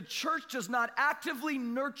 If the church does not actively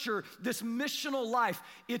nurture this missional life,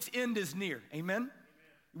 its end is near. Amen?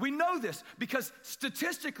 We know this because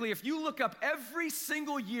statistically, if you look up every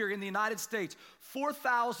single year in the United States,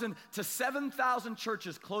 4,000 to 7,000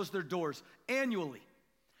 churches close their doors annually.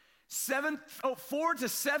 4,000 to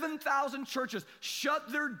 7,000 churches shut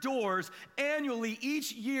their doors annually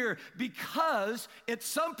each year because at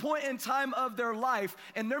some point in time of their life,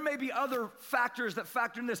 and there may be other factors that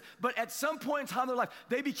factor in this, but at some point in time of their life,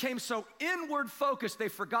 they became so inward focused, they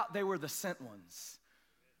forgot they were the sent ones.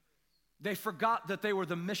 They forgot that they were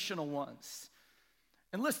the missional ones.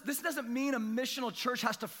 And listen, this doesn't mean a missional church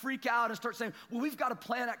has to freak out and start saying, well, we've got to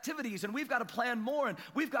plan activities, and we've got to plan more, and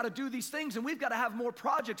we've got to do these things, and we've got to have more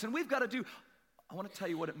projects, and we've got to do. I want to tell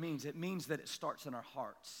you what it means. It means that it starts in our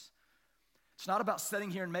hearts. It's not about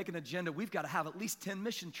sitting here and making an agenda. We've got to have at least 10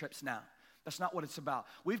 mission trips now. That's not what it's about.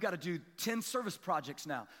 We've got to do 10 service projects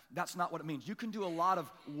now. That's not what it means. You can do a lot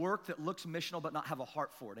of work that looks missional but not have a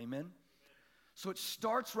heart for it. Amen? So it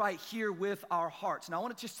starts right here with our hearts. Now, I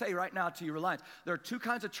want to just say right now to you, Reliance, there are two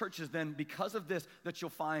kinds of churches then because of this that you'll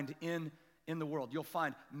find in the world. You'll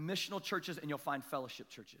find missional churches and you'll find fellowship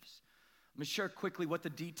churches. Let me share quickly what the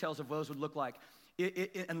details of those would look like.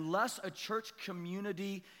 Unless a church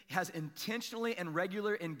community has intentionally and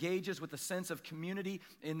regularly engages with a sense of community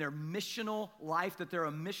in their missional life, that they're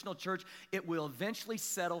a missional church, it will eventually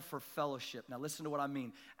settle for fellowship. Now, listen to what I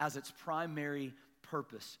mean, as its primary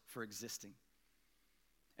purpose for existing.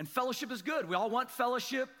 And fellowship is good. We all want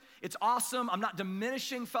fellowship. It's awesome. I'm not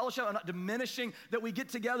diminishing fellowship. I'm not diminishing that we get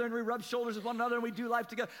together and we rub shoulders with one another and we do life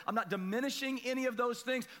together. I'm not diminishing any of those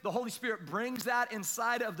things. The Holy Spirit brings that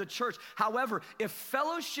inside of the church. However, if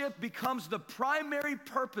fellowship becomes the primary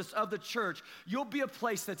purpose of the church, you'll be a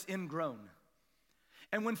place that's ingrown.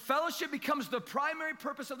 And when fellowship becomes the primary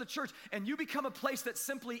purpose of the church and you become a place that's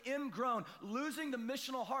simply ingrown, losing the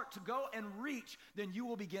missional heart to go and reach, then you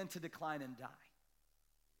will begin to decline and die.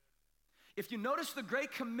 If you notice, the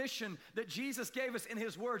Great Commission that Jesus gave us in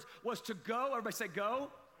his words was to go, everybody say go,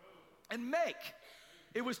 and make.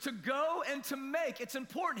 It was to go and to make. It's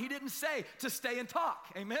important. He didn't say to stay and talk,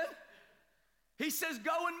 amen? He says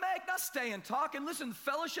go and make, not stay and talk. And listen,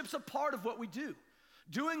 fellowship's a part of what we do.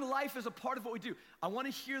 Doing life is a part of what we do. I want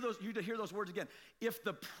to hear you to hear those words again. If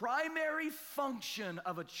the primary function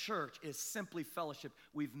of a church is simply fellowship,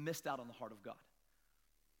 we've missed out on the heart of God.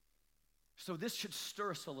 So this should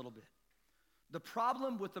stir us a little bit. The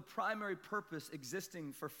problem with the primary purpose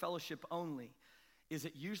existing for fellowship only is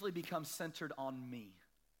it usually becomes centered on me.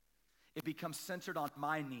 It becomes centered on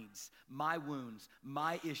my needs, my wounds,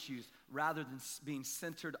 my issues, rather than being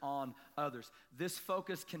centered on others. This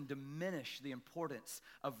focus can diminish the importance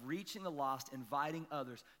of reaching the lost, inviting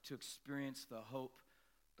others to experience the hope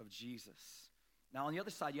of Jesus. Now, on the other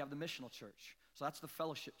side, you have the missional church. So that's the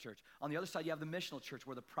fellowship church. On the other side, you have the missional church,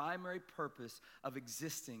 where the primary purpose of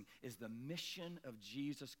existing is the mission of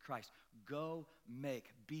Jesus Christ. Go, make,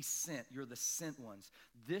 be sent. You're the sent ones.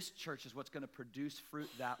 This church is what's going to produce fruit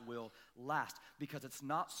that will last, because it's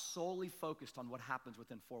not solely focused on what happens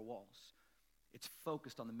within four walls. It's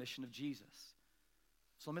focused on the mission of Jesus.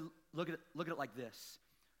 So let me look at it like this.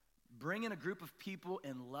 Bring in a group of people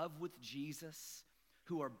in love with Jesus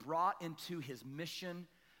who are brought into his mission.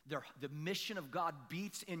 the mission of God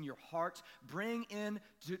beats in your hearts. Bring in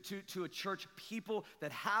to a church people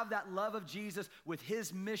that have that love of Jesus with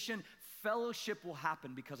his mission. Fellowship will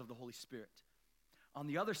happen because of the Holy Spirit. On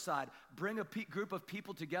the other side, bring a group of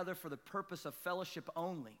people together for the purpose of fellowship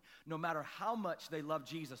only. No matter how much they love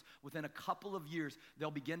Jesus, within a couple of years, they'll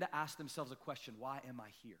begin to ask themselves a question: why am I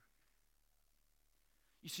here?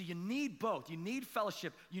 You see, you need both. You need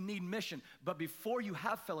fellowship, you need mission. But before you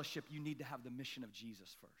have fellowship, you need to have the mission of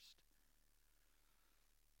Jesus first.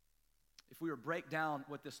 If we were to break down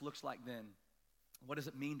what this looks like then, what does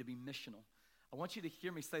it mean to be missional? I want you to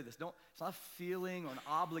hear me say this. It's not a feeling or an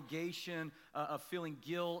obligation of feeling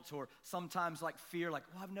guilt or sometimes like fear, like,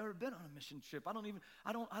 well, I've never been on a mission trip. I don't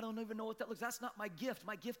even know what that looks. That's not my gift.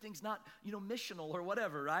 My gifting's not, missional or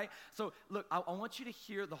whatever, right? So look, I want you to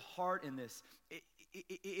hear the heart in this.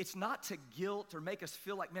 It's not to guilt or make us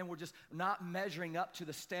feel like, man, we're just not measuring up to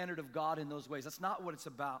the standard of God in those ways. That's not what it's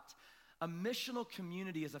about. A missional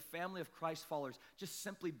community is a family of Christ followers just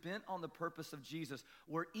simply bent on the purpose of Jesus,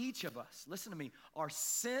 where each of us, listen to me, are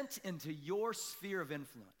sent into your sphere of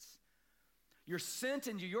influence. You're sent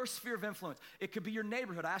into your sphere of influence. It could be your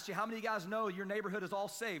neighborhood. I asked you, how many of you guys know your neighborhood is all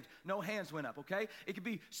saved? No hands went up, okay? It could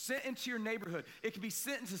be sent into your neighborhood. It could be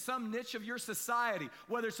sent into some niche of your society,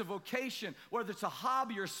 whether it's a vocation, whether it's a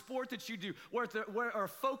hobby or sport that you do, or a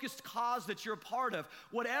focused cause that you're a part of.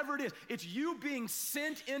 Whatever it is, it's you being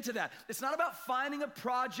sent into that. It's not about finding a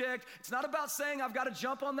project. It's not about saying, I've got to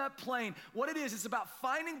jump on that plane. What it is, it's about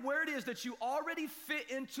finding where it is that you already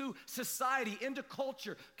fit into society, into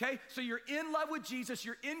culture, okay? So you're in love with Jesus,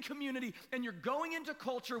 you're in community, and you're going into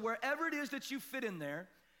culture wherever it is that you fit in there.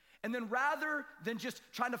 And then rather than just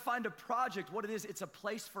trying to find a project, what it is, it's a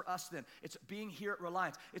place for us then. It's being here at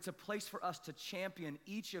Reliance. It's a place for us to champion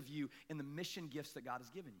each of you in the mission gifts that God has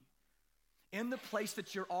given you, in the place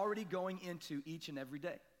that you're already going into each and every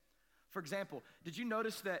day. For example, did you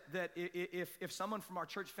notice that if someone from our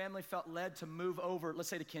church family felt led to move over, let's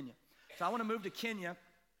say to Kenya. So I want to move to Kenya,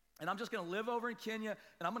 and I'm just going to live over in Kenya,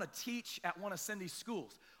 and I'm going to teach at one of Cindy's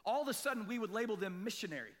schools. All of a sudden, we would label them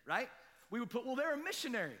missionary, right? We would put, well, they're a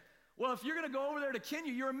missionary. Well, if you're going to go over there to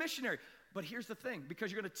Kenya, you're a missionary. But here's the thing,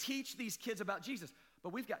 because you're going to teach these kids about Jesus.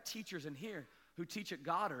 But we've got teachers in here who teach at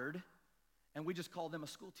Goddard, and we just call them a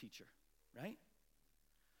school teacher, right?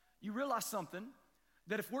 You realize something,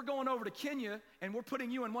 that if we're going over to Kenya and we're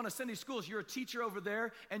putting you in one of Cindy's schools, you're a teacher over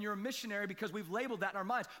there and you're a missionary because we've labeled that in our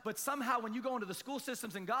minds. But somehow when you go into the school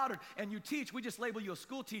systems in Goddard and you teach, we just label you a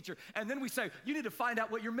school teacher. And then we say, you need to find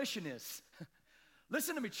out what your mission is.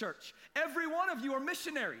 Listen to me, church. Every one of you are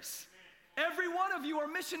missionaries. Every one of you are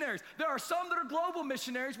missionaries. There are some that are global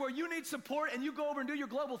missionaries where you need support and you go over and do your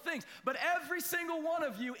global things. But every single one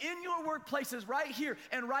of you in your workplaces right here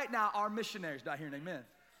and right now are missionaries. Do I hear an amen?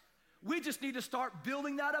 We just need to start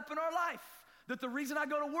building that up in our life. That the reason I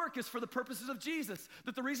go to work is for the purposes of Jesus.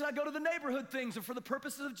 That the reason I go to the neighborhood things are for the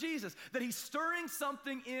purposes of Jesus. That he's stirring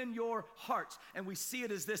something in your hearts. And we see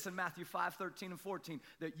it as this in Matthew 5:13 and 14.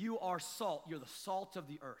 That you are salt. You're the salt of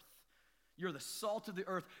the earth. You're the salt of the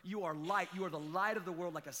earth. You are light. You are the light of the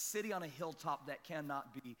world, like a city on a hilltop that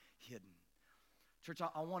cannot be hidden. Church,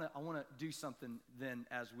 I want to do something then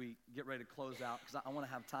as we get ready to close out, because I want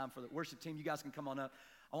to have time for the worship team. You guys can come on up.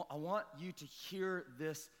 I want you to hear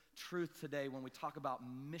this truth today when we talk about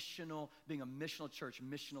being a missional church,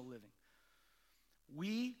 missional living.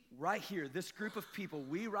 We, right here, this group of people,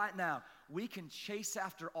 we right now, we can chase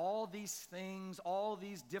after all these things, all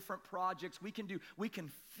these different projects. We can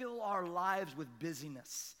fill our lives with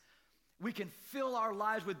busyness. We can fill our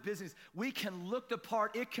lives with business. We can look the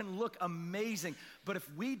part. It can look amazing. But if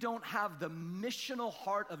we don't have the missional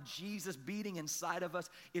heart of Jesus beating inside of us,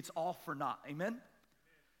 it's all for naught. Amen?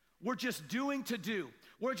 We're just doing to do.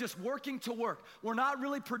 We're just working to work. We're not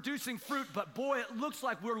really producing fruit, but boy, it looks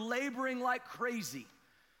like we're laboring like crazy.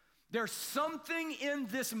 There's something in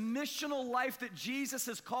this missional life that Jesus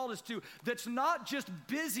has called us to that's not just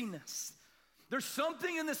busyness. There's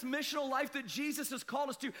something in this missional life that Jesus has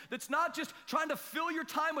called us to that's not just trying to fill your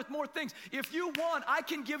time with more things. If you want, I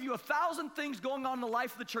can give you 1,000 things going on in the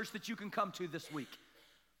life of the church that you can come to this week.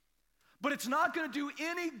 But it's not going to do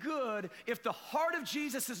any good if the heart of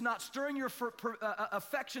Jesus is not stirring your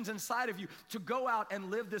affections inside of you to go out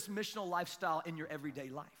and live this missional lifestyle in your everyday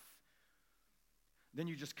life. Then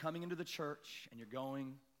you're just coming into the church and you're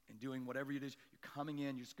going and doing whatever it is. You're coming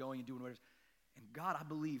in, you're just going and doing whatever it is. And God, I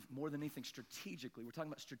believe, more than anything, strategically, we're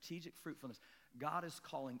talking about strategic fruitfulness. God is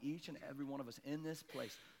calling each and every one of us in this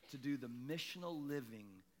place to do the missional living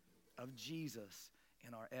of Jesus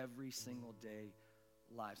in our every single day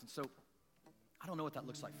lives. And so, I don't know what that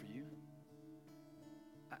looks like for you.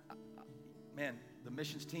 Man, the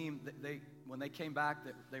missions team, when they came back,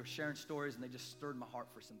 they were sharing stories, and they just stirred my heart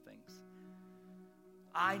for some things.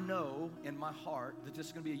 I know in my heart that this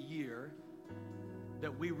is going to be a year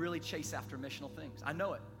that we really chase after missional things. I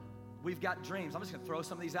know it. We've got dreams. I'm just going to throw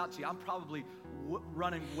some of these out to you. I'm probably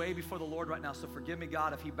running way before the Lord right now, so forgive me,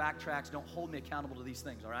 God, if he backtracks. Don't hold me accountable to these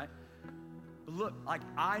things, all right? But look, like,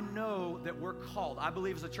 I know that we're called, I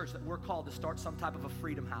believe as a church that we're called to start some type of a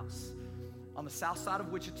freedom house on the south side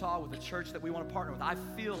of Wichita with a church that we want to partner with. I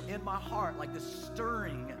feel in my heart like this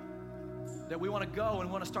stirring that we want to go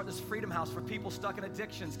and want to start this freedom house for people stuck in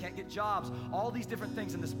addictions, can't get jobs, all these different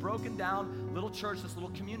things in this broken down little church, this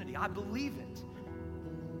little community. I believe it.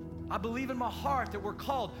 I believe in my heart that we're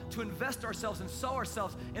called to invest ourselves and sow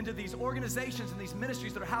ourselves into these organizations and these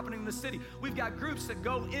ministries that are happening in the city. We've got groups that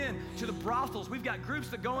go in to the brothels. We've got groups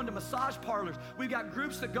that go into massage parlors. We've got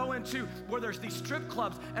groups that go into where there's these strip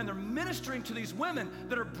clubs, and they're ministering to these women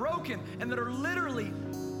that are broken and that are literally,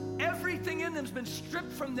 everything in them has been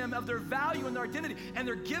stripped from them of their value and their identity, and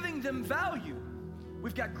they're giving them value.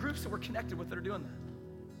 We've got groups that we're connected with that are doing that.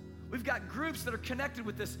 We've got groups that are connected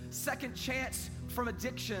with this second chance from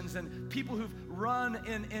addictions and people who've run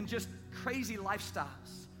in just crazy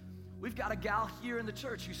lifestyles. We've got a gal here in the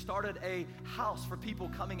church who started a house for people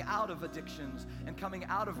coming out of addictions and coming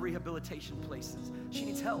out of rehabilitation places. She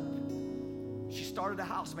needs help. She started a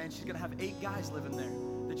house, man. She's gonna have 8 guys living there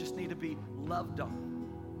that just need to be loved on.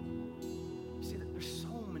 You see, there's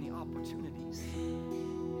so many opportunities.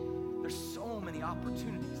 There's so many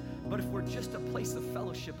opportunities. But if we're just a place of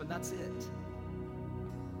fellowship and that's it,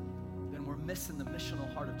 then we're missing the missional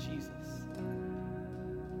heart of Jesus.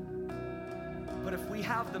 But if we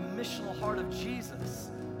have the missional heart of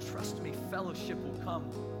Jesus, trust me, fellowship will come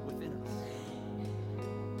within us.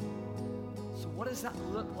 So what does that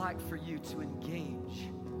look like for you to engage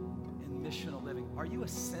in missional living? Are you a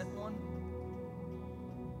sent one?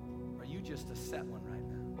 Or are you just a set one right now?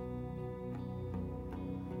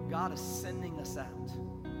 God is sending us out.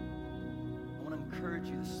 I want to encourage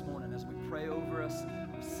you this morning as we pray over us,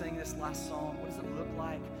 we sing this last song. What does it look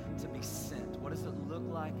like to be sent? What does it look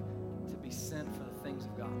like to be sent for the things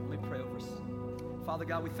of God? Let me pray over us. Father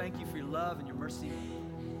God, we thank you for your love and your mercy.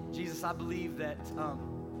 Jesus, I believe that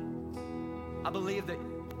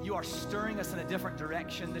you are stirring us in a different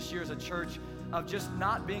direction this year as a church, of just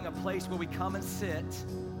not being a place where we come and sit,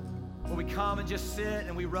 where we come and just sit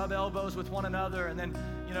and we rub elbows with one another, and then,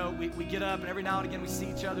 you know, we get up and every now and again we see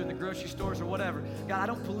each other in the grocery stores or whatever. God, I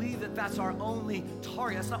don't believe that that's our only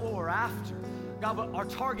target. That's not what we're after. God, but our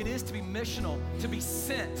target is to be missional, to be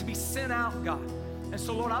sent out, God. And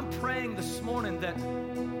so, Lord, I'm praying this morning that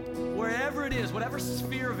wherever it is, whatever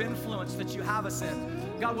sphere of influence that you have us in,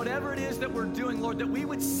 God, whatever it is that we're doing, Lord, that we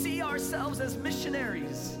would see ourselves as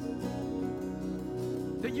missionaries.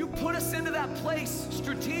 That you put us into that place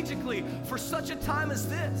strategically for such a time as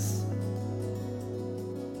this.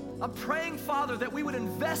 I'm praying, Father, that we would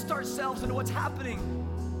invest ourselves into what's happening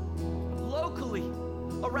locally,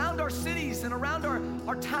 around our cities and around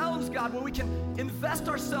our towns, God, where we can invest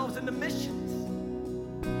ourselves into missions.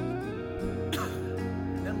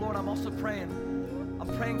 And then, Lord, I'm also praying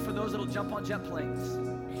for those that'll jump on jet planes.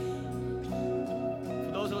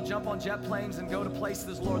 For those that'll jump on jet planes and go to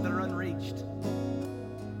places, Lord, that are unreached.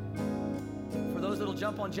 For those that'll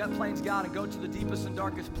jump on jet planes, God, and go to the deepest and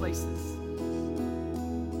darkest places.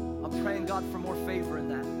 I'm praying, God, for more favor in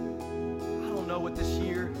that. I don't know what this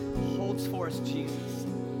year holds for us, Jesus.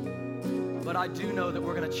 But I do know that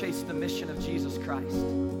we're going to chase the mission of Jesus Christ.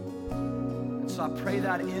 And so I pray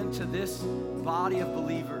that into this body of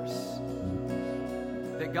believers,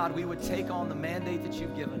 that, God, we would take on the mandate that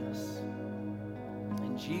you've given us.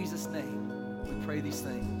 In Jesus' name, we pray these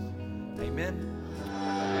things. Amen.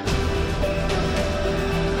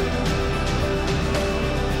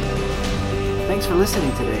 Thanks for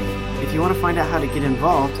listening today. If you want to find out how to get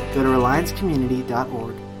involved, go to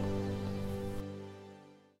reliancecommunity.org.